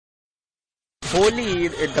Holi,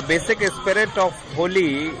 the basic spirit of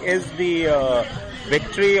Holi is the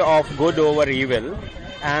victory of good over evil,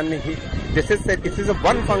 and this is a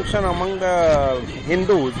one function among the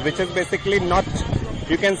Hindus, which is basically not.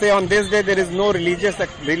 You can say on this day there is no religious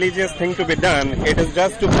thing to be done. It is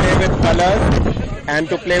just to play with colors and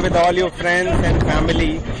to play with all your friends and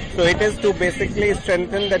family. So it is to basically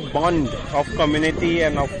strengthen that bond of community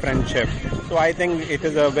and of friendship. So I think it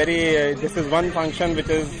is this is one function which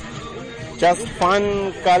is just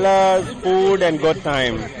fun, colors, food and good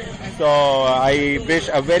time. So I wish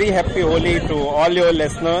a very happy Holi to all your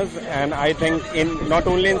listeners, and I think not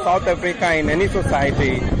only in South Africa, in any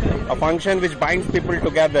society, a function which binds people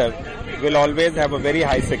together will always have a very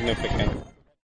high significance.